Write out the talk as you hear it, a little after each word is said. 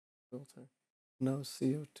filter. No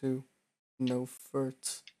CO2. No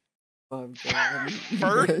furts. 5 gallon.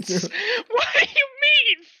 Furts? What do you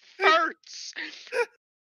mean, furts?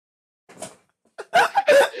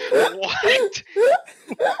 What?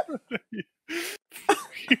 What are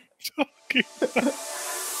you talking about?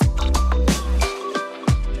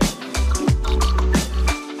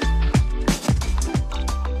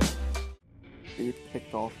 Get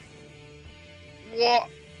kicked off. What?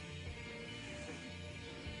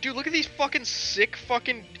 Dude, look at these fucking sick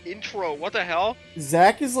fucking intro. What the hell?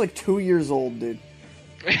 Zach is like 2 years old, dude.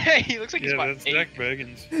 Hey, he looks like he's Yeah, about that's 8. Zach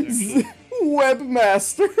Baggins. actually.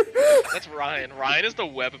 Webmaster. That's Ryan. Ryan is the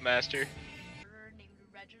webmaster.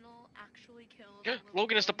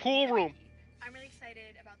 Logan, it's the pool room. I'm really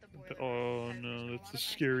excited about the boiler. Oh no, that's the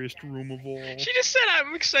scariest room of all. She just said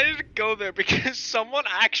I'm excited to go there because someone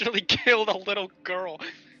actually killed a little girl.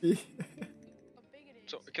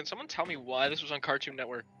 So, can someone tell me why this was on Cartoon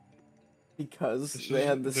Network? Because This they is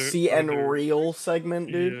had the their CN other- Real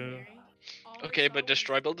segment, dude. Yeah. Okay, but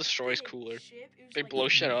Destroy Build Destroy is cooler. They blow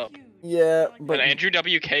shit up. Yeah, but And Andrew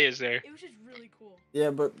WK is there. It was just really cool. yeah,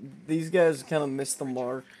 but these guys kind of missed the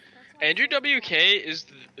mark. Andrew WK is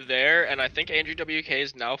there, and I think Andrew WK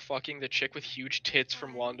is now fucking the chick with huge tits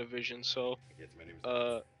from WandaVision, so,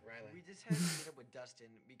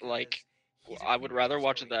 like, I would rather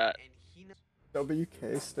watch that.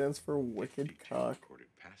 WK stands for Wicked Cock.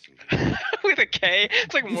 With a K?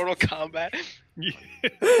 It's like Mortal Kombat. Yeah.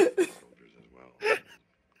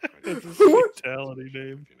 That's his fatality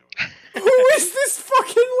name. Who is this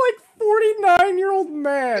fucking like 49-year-old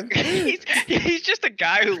man? He's just a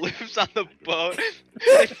guy who lives on the boat.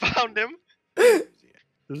 They found him. This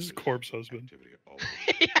is Corpse Husband.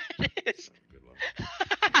 Yeah, it is.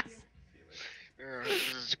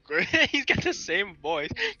 This is great. He's got the same voice.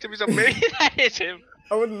 So maybe that is him.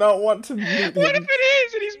 I would not want to meet What him. if it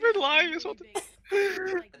is and he's been lying this whole time?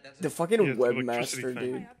 The fucking Yeah, it's electricity webmaster,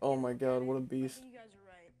 thing. dude. Oh my god, what a beast. You guys are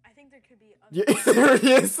right. I think there could be other Yeah, there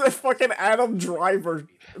he is, the fucking Adam Driver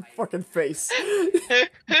fucking face. Please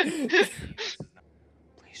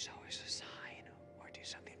show us a sign or do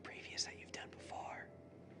something previous that you've done before.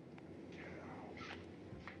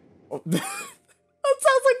 Oh, that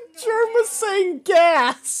sounds like Germa saying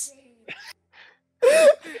gas.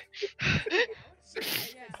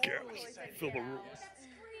 Fill the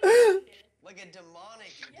room. Like a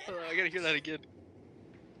demonic. I gotta hear that again.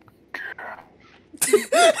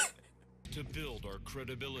 To build our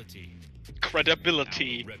credibility.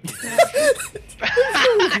 Credibility.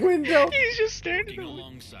 Window. He's just staring at Working the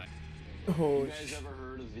alongside. Oh, You guys ever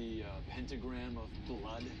heard of the pentagram of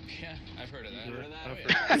blood? Yeah, I've heard of that. You heard of I've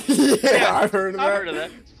that? heard yeah, I've heard of that. I've heard of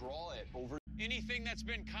that. Draw it over. Anything that's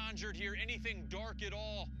been conjured here, anything dark at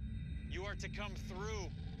all, you are to come through.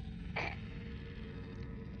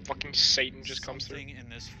 Fucking Satan just comes through. Something in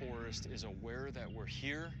this forest is aware that we're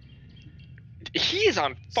here. He is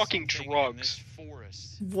on fucking Something in drugs. this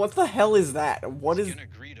forest What the hell is that? What is is... gonna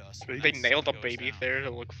greet us. They when They that nailed a sun goes baby down. there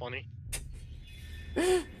to look funny.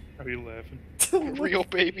 Are you laughing? Real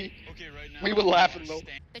baby. Okay, right now, We were laughing, though.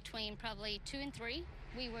 Between probably 2 and 3,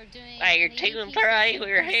 we were doing. Hey, you're an 2 and EMP 3,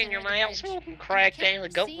 we were for hanging your mouth, the smoking bridge. crack And I down the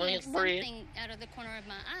kept goat seeing milk bread. something out of the corner of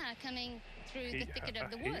my eye coming through the thicket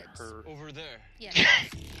of the I hate woods. her. Over there. Yeah.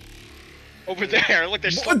 Over there, look,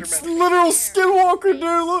 there's It's Slenderman. literal Skinwalker, dude,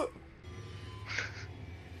 look!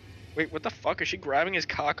 Wait, what the fuck? Is she grabbing his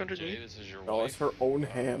cock Jay, underneath? this is your Oh, wife. it's her own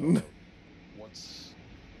hand. What's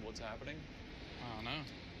happening? I don't know.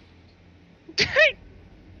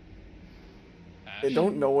 They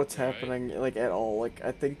don't know what's Right. happening, like, at all. Like,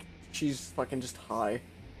 I think she's fucking just high.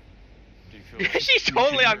 Do you feel like She's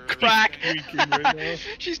totally on you're crack. Tweaking right now.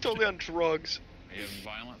 She's totally on drugs. Are you having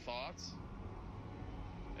violent thoughts?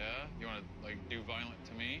 Yeah? You wanna, like, do violent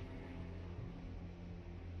to me?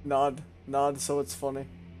 Nod. Nod so it's funny.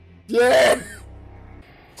 Yeah!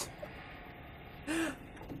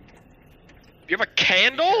 You have a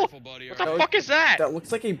candle? Careful, buddy, What the alright? fuck is that? That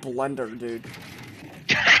looks like a blender, dude.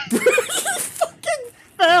 He fucking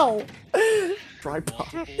fell!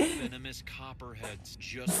 Tripod. Multiple venomous copperheads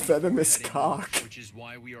just Venomous before heading cock. out, which is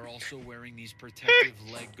why we are also wearing these protective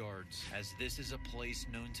leg guards, as this is a place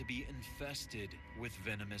known to be infested with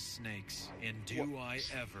venomous snakes. And do I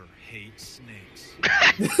ever hate snakes?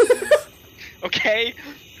 Okay.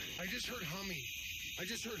 I just heard humming. I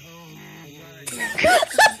just heard hum.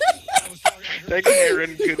 Thanks,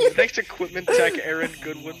 Aaron Goodwin. Thanks, Equipment Tech, Aaron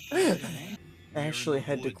Goodwin. Ashley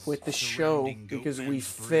had to quit the show because we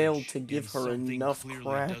failed to give her enough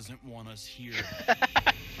crack. Doesn't want us here.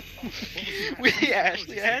 We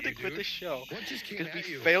actually had to quit the show What just came because we at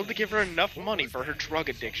you? failed to give her enough money for her drug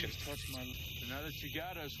addiction. now that you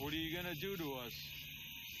got us, what are you gonna do to us?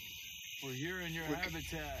 We're here in your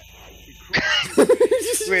habitat.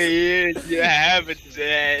 Wait, you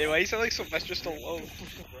habitat. Why you sound like Sylvester Stallone?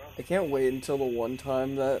 I can't wait until the one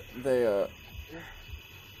time that they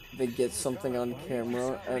get something on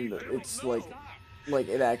camera and it's like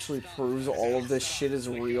it actually proves all of this shit is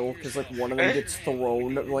real, because like one of them gets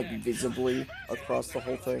thrown like visibly across the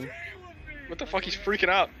whole thing. What the fuck? He's freaking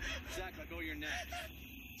out.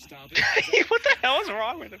 What the hell is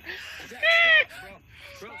wrong with him?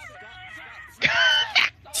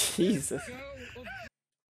 Jesus.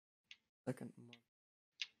 Second month.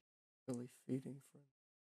 Really feeding for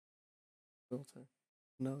filter.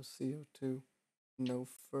 No CO2. No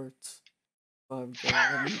furts. 5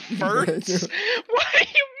 gallon. Furts? What do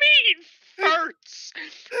you mean, furts?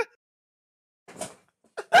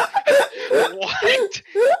 What?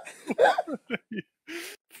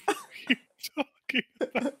 Talking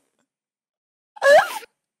about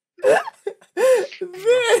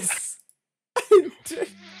This!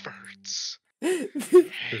 Furts.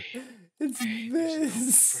 It's Hey, this! there's no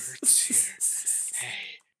furts here.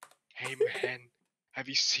 Hey man, have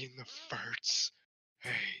you seen the furts?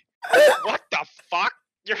 Hey. What the fuck?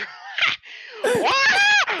 You're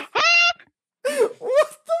what?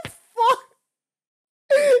 What the fuck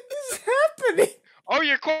is happening? Oh,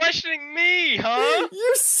 you're questioning me, huh?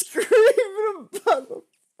 You're screaming about the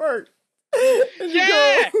fart. And you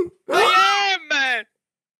Yeah, go, I am, man.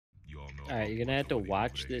 Alright, you're gonna have to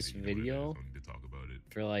watch this video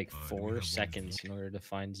for like 4 seconds in order to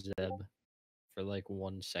find Zeb for like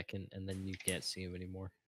 1 second, and then you can't see him anymore.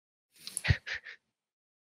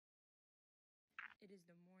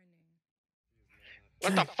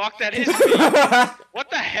 What the fuck that is me? What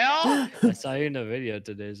the hell? I saw you in a video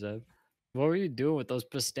today, Zeb. What were you doing with those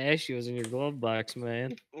pistachios in your glove box,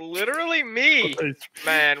 man? Literally me,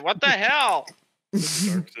 man. What the hell?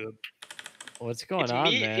 What's going It's on,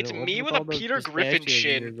 me. man? It's What's me with all a those Peter Griffin pistachios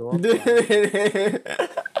in chin, your glove box?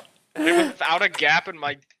 and without a gap in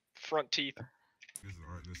my front teeth.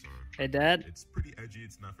 Hey, Dad. It's pretty edgy.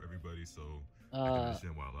 It's not for everybody, so I can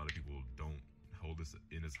understand why a lot of people don't hold this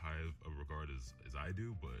in as high of a regard as I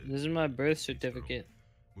do. But This is my birth certificate.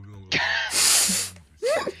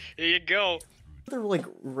 Here you go. They're like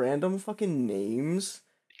random fucking names.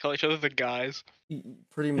 Call each other the guys.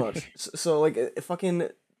 Pretty much. So like fucking,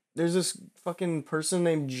 there's this fucking person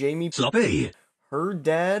named Jamie Sloppy. Her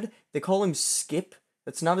dad, they call him Skip.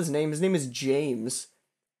 That's not his name. His name is James.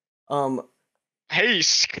 Hey,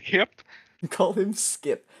 Skip. They call him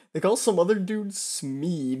Skip. They call some other dude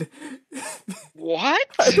Smeed. What?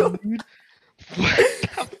 I don't, What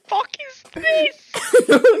the fuck is this? I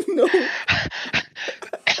don't know.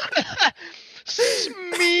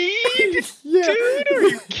 Smeed? Yeah. Dude, are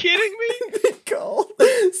you kidding me? They call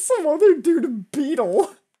some other dude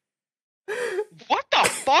Beetle. What the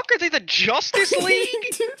fuck? Are they the Justice League?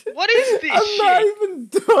 Dude, What is this I'm shit? not even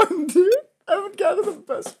done, dude. I haven't gotten to the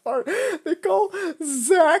best part. They call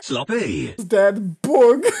Zach Sloppy. dad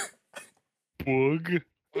Boog. Boog.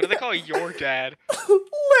 What do they call your dad?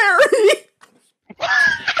 Larry. What?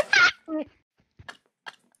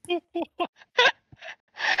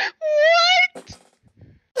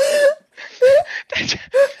 Like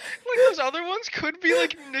those other ones could be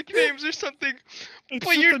like nicknames or something, It's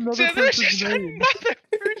but just you're another that's person's just name. another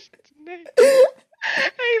person's name.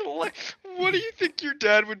 Hey, what do you think your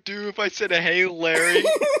dad would do if I said, "Hey, Larry"?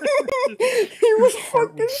 He would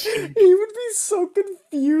fucking. He would be so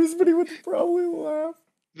confused, but he would probably laugh.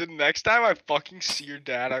 The next time I fucking see your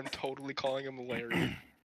dad, I'm totally calling him Larry.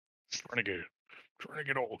 Trying to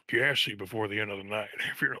get all gassy before the end of the night,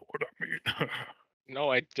 if you know what I mean.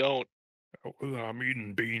 No, I don't. I'm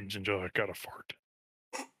eating beans until I got a fart.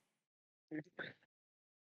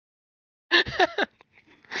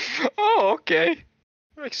 Oh, okay.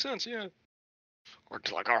 Makes sense, yeah. Or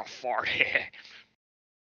until I got a fart.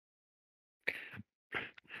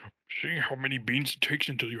 See how many beans it takes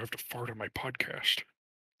until you have to fart on my podcast.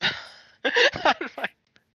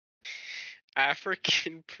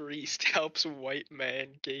 African priest helps white man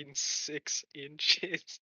gain 6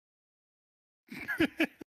 inches.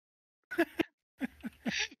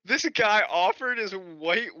 This guy offered his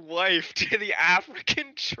white wife to the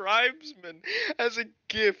African tribesmen as a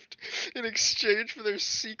gift in exchange for their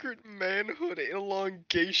secret manhood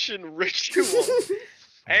elongation ritual.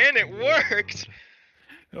 And it worked!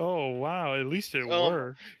 Oh wow! At least it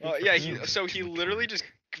worked. Yeah, he literally just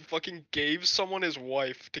fucking gave someone his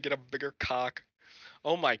wife to get a bigger cock.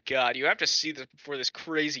 Oh my god, you have to see this before this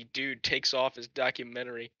crazy dude takes off his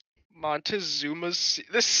documentary. Montezuma's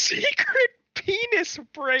the secret penis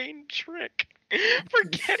brain trick. for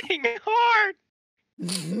getting hard.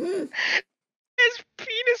 His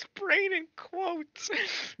penis brain in quotes.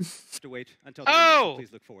 To wait until oh,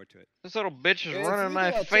 please look forward to it. This little bitch is running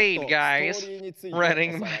my fade, guys.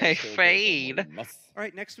 Running my fade. All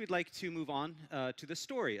right, next we'd like to move on to the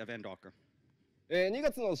story of Endwalker. 2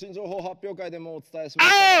月の新情報発表会でもお伝えしまし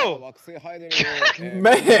たが、惑星ハイデル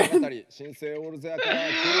の物語、新生オールゼアから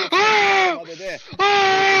15までで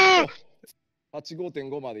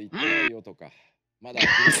85.5まで行ってないよとか、まだ2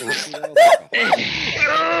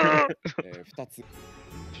つ。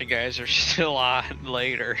You guys are still on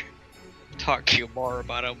later, talking more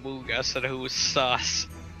about Amugas and who's sus.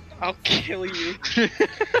 I'll kill you.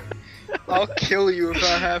 I'll kill you if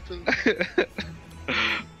that happens.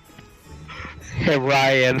 Hey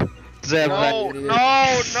Ryan, Zeb. No, no, no!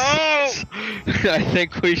 I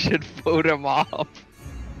think we should vote him off.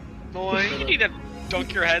 Boy, you need to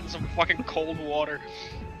dunk your head in some fucking cold water.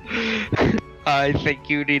 I think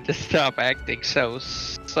you need to stop acting so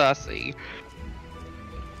sussy.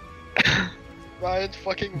 Ryan's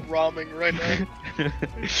fucking ramming right now.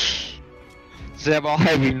 Zeb, I'll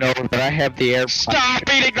have you know that I have the air. Stop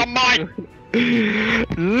eating the mic!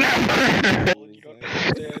 Never!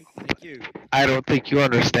 I don't think you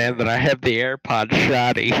understand that I have the AirPod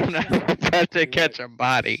shoddy. I'm about to catch a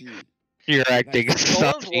body. You're acting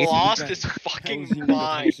sussy. Lost his fucking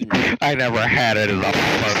mind. I never had it in the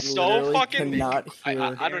first. So fucking. I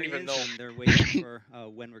don't even know. They're waiting for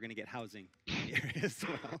when we're gonna get housing here as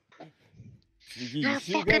well. You're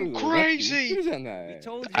fucking crazy!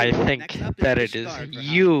 I think that it is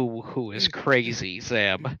you who is crazy,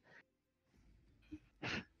 Zeb.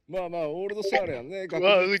 Well, that's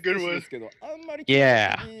a good one.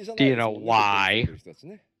 Yeah. Do you know why?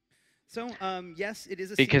 So, yes, it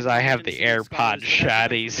is a because I have the AirPod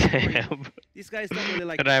shoddy, Zeb. These guys don't really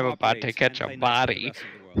like and I'm about to catch a body.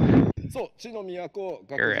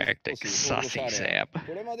 You're acting sussy, Zeb.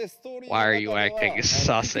 Why are you acting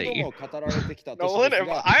sussy? Nolan,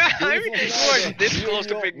 you are this close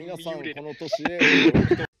to being muted.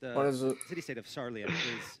 What is it? City-state of Sarlia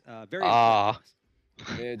is very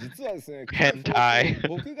hentai.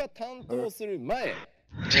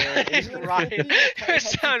 Ryan, it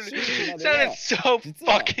sounded so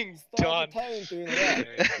fucking done.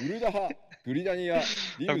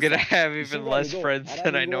 I'm gonna have even less friends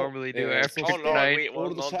than I normally do after tonight. Wait, well,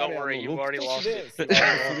 no, don't worry, you've already lost it.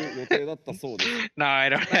 No, I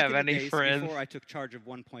don't have any friends. Before I took charge of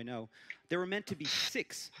 1.0, there were meant to be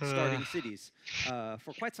 6 starting cities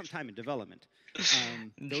for quite some time in development.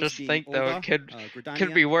 Just think though, it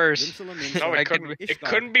could be worse. No, it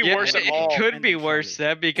couldn't be worse at all. It could be worse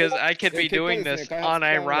then because I could be doing this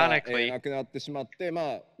unironically. I can't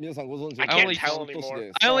tell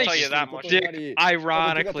anymore. I only tell you that much.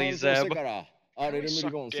 Ironically, Zeb.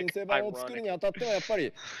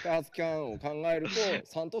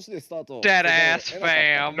 Dead ass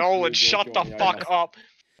fam. Nolan, shut the fuck up.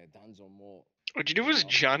 What you do was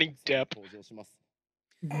Johnny Depp.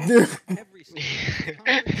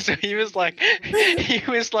 So he was like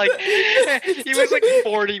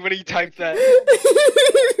 40 when he typed that.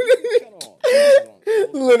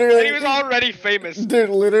 Literally, and he was already famous.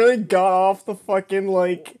 Dude, literally got off the fucking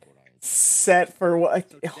like set for what?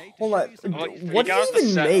 Hold on, what did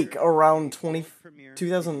he even make around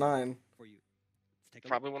 2009?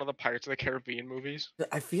 Probably one of the Pirates of the Caribbean movies.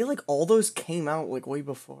 I feel like all those came out like way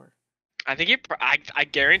before. I think I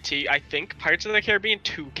guarantee. I think Pirates of the Caribbean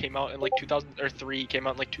 2 came out in like 2000 or 3 came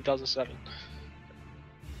out in like 2007.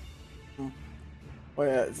 Oh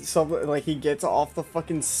yeah, something like he gets off the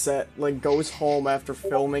fucking set, like goes home after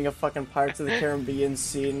filming a fucking Pirates of the Caribbean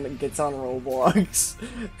scene, gets on Roblox.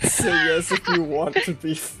 Say yes if you want to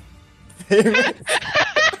be famous.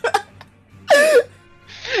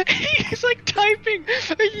 He's like typing.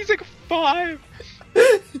 He's like 5.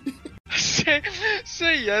 Say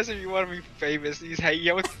yes if you want to be famous. He's hanging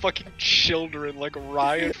out with fucking children like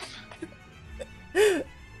Ryan.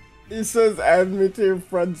 He says, add me to your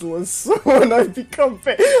friends list so when I become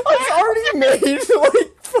famous. I've already made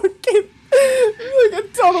like fucking like a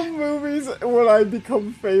ton of movies. When I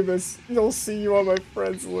become famous, you'll see you on my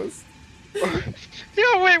friends list.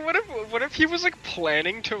 Yeah, wait, what if he was like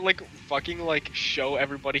planning to like fucking like show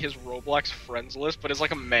everybody his Roblox friends list, but his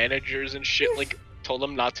like managers and shit like told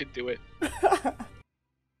him not to do it.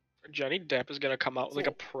 Johnny Depp is gonna come out with like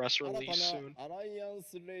a press release soon.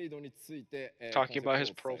 Talking about his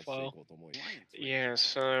profile. Yeah,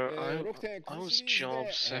 so I was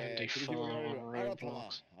job 74 on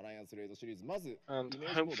Roblox. And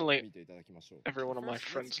hopefully every one of my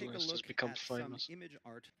friends list has become famous.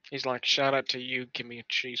 He's like, shout out to you, give me a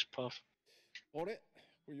cheese puff.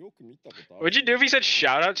 What'd you do if he said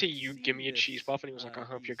shout out to you, give me a cheese puff, and he was like, I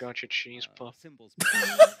hope you got your cheese puff.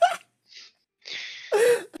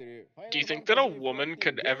 Do you think that a woman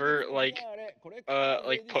could ever like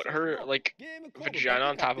put her like vagina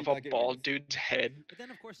on top of a bald dude's head,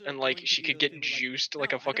 and like she could get juiced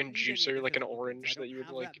like a fucking juicer, like an orange that you would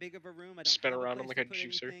like spin around on like a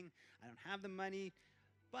juicer? I don't have the money,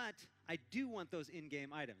 but I do want those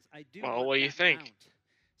in-game items. I do. Well, what do you think?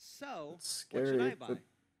 So, scary, what should I buy? but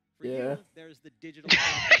For yeah. you, there's the digital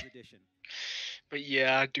collector's edition. But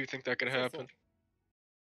yeah, I do think that could happen.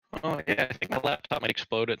 Oh yeah, I think my laptop might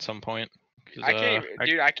explode at some point. I can't even,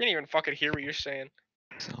 dude. I can't even fucking hear what you're saying.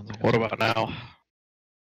 What about now?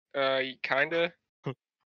 Kinda.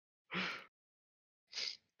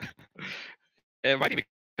 It might be because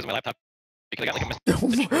of my laptop. Because I got like a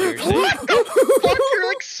Fuck, you're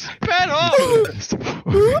like sped up.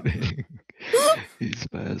 He's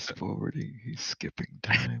fast forwarding. He's skipping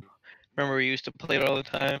time. Remember we used to play it all the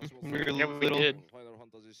time when we were Yeah, we little? did.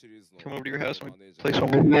 Come over to your house and we play some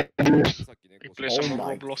Roblox. Oh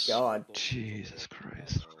my god. Jesus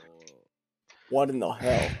Christ. What in the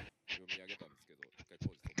hell?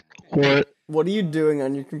 What? What are you doing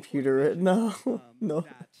on your computer right now? No.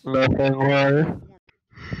 Nothing, why?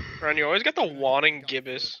 Ron, you always got the wanting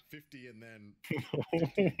gibbous.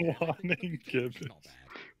 Wanting gibbous.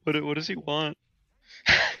 What does he want?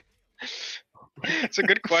 It's a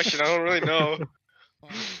good question. I don't really know.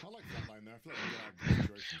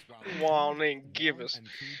 Wanting gibbous.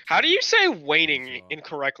 How do you say waning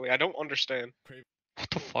incorrectly? I don't understand. What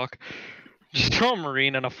the fuck? Just throw a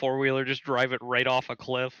marine in a four-wheeler, just drive it right off a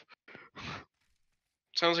cliff.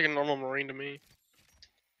 Sounds like a normal marine to me.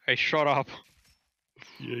 Hey, shut up.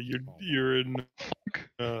 Yeah, you're in.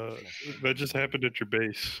 That just happened at your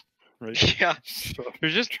base, right? Yeah. So,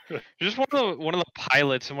 There's just one of the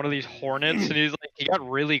pilots in one of these Hornets, and he got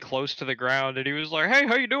really close to the ground, and he was like, "Hey,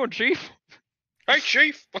 how you doing, Chief?" Hey,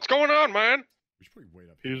 Chief, what's going on, man?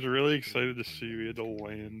 he was really excited to see you. He had to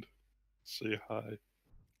land, say hi.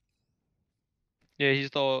 Yeah, he's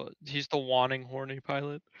the wanting horny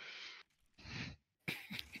pilot.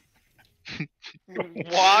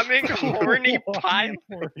 Wanting horny pilot?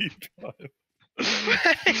 Horny pilot.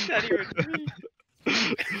 What does that even mean?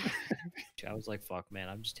 I was like, fuck, man,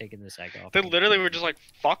 I'm just taking this egg off. They literally were just like,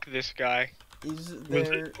 fuck this guy. Is Was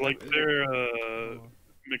there it like their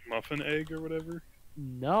McMuffin egg or whatever?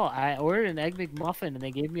 No, I ordered an egg McMuffin and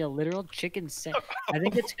they gave me a literal chicken sandwich. I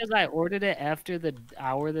think it's because I ordered it after the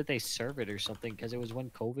hour that they serve it or something, because it was when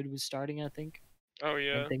COVID was starting, I think. Oh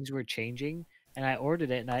yeah. And things were changing, and I ordered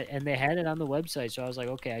it, and they had it on the website, so I was like,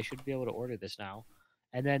 okay, I should be able to order this now.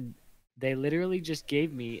 And then they literally just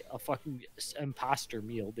gave me a fucking imposter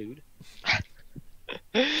meal, dude.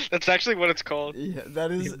 That's actually what it's called. Yeah,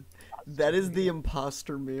 that is the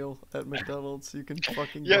imposter meal at McDonald's. You can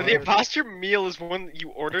fucking Yeah, buy the it. imposter meal is when you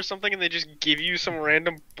order something and they just give you some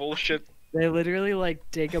random bullshit. They literally like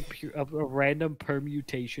take a random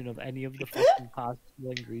permutation of any of the fucking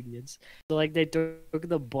possible ingredients. So like they took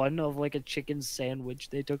the bun of like a chicken sandwich.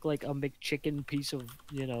 They took like a McChicken piece of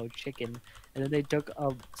chicken, and then they took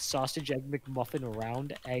a sausage egg McMuffin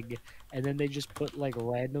round egg, and then they just put like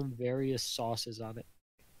random various sauces on it.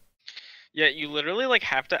 Yeah, you literally like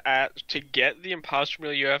have to get the imposter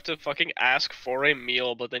meal. You have to fucking ask for a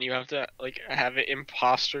meal, but then you have to like have it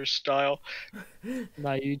imposter style.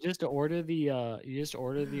 No, you just order the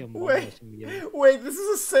Among Us meal. Wait, this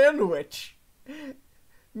is a sandwich.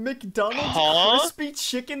 McDonald's Huh? crispy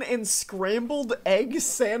chicken and scrambled egg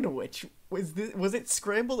sandwich. Was it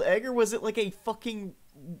scrambled egg or was it like a fucking?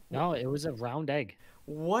 No, it was a round egg.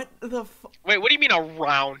 What the Wait, what do you mean a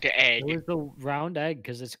round egg? It was the round egg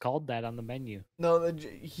because it's called that on the menu. No,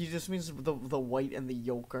 he just means the white and the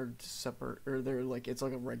yolk are separate, or they're like it's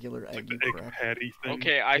like a regular egg. The egg patty thing.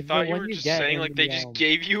 Okay, I It's the thought you one were you just get saying in like they the, just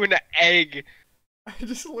gave you an egg. I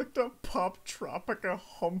just looked up Pop Tropica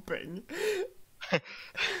humping. Did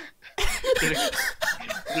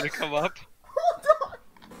it come up? Hold on.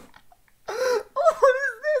 What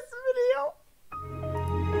is this video?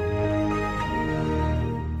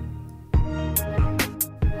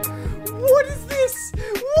 What is this?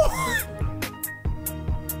 What?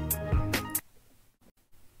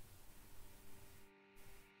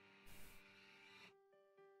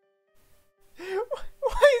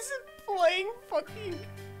 Why is it playing fucking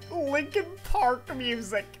Linkin Park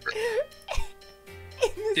music?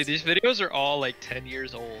 Dude, these videos are all like 10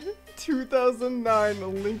 years old.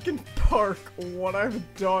 2009 Linkin Park, What I've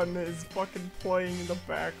Done is fucking playing in the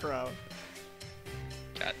background.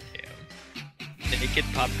 God damn. Naked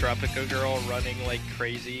Pop Tropica girl running like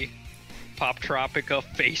crazy. Pop Tropica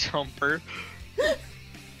face humper.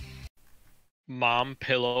 Mom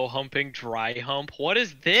pillow humping dry hump. What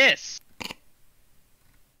is this?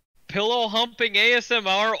 Pillow humping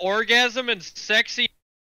ASMR orgasm and sexy.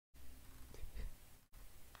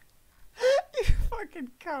 You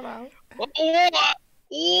fucking cut out. What?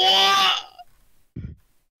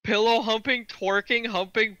 Pillow humping, twerking,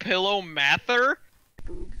 humping pillow mather?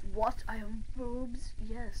 Boobs. What? I have boobs?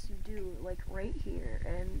 Yes, you do. Like right here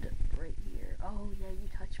and right here. Oh yeah, you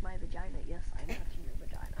touch my vagina. Yes, I'm touching your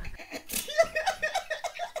vagina.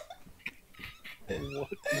 What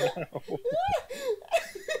now?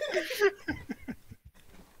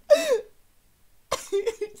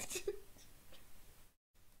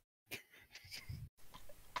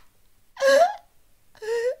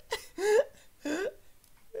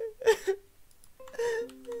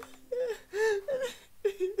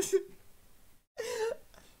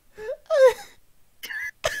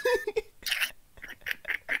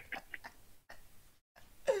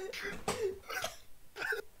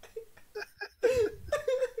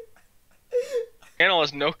 Channel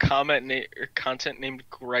has no content named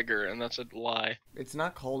Gregor, and that's a lie. It's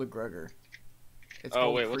not called a Gregor. It's Oh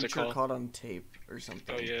called wait, what's it Creature called? Caught on Tape or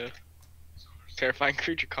something. Oh yeah. Terrifying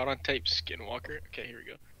creature caught on tape, Skinwalker. Okay, here we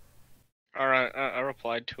go. Alright, I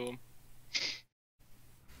replied to him.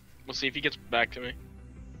 We'll see if he gets back to me.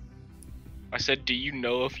 I said, do you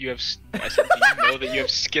know if you have... I said, do you know that you have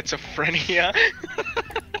schizophrenia?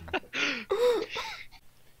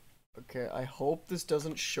 Okay, I hope this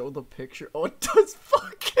doesn't show the picture. Oh, it does.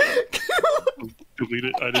 Fuck. Delete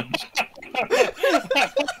it. I didn't.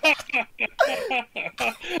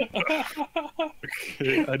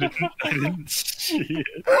 Okay, I didn't see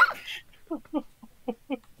it.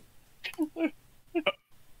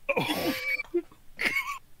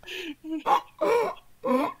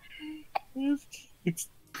 It's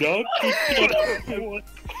not.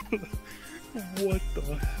 What the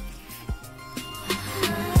hell?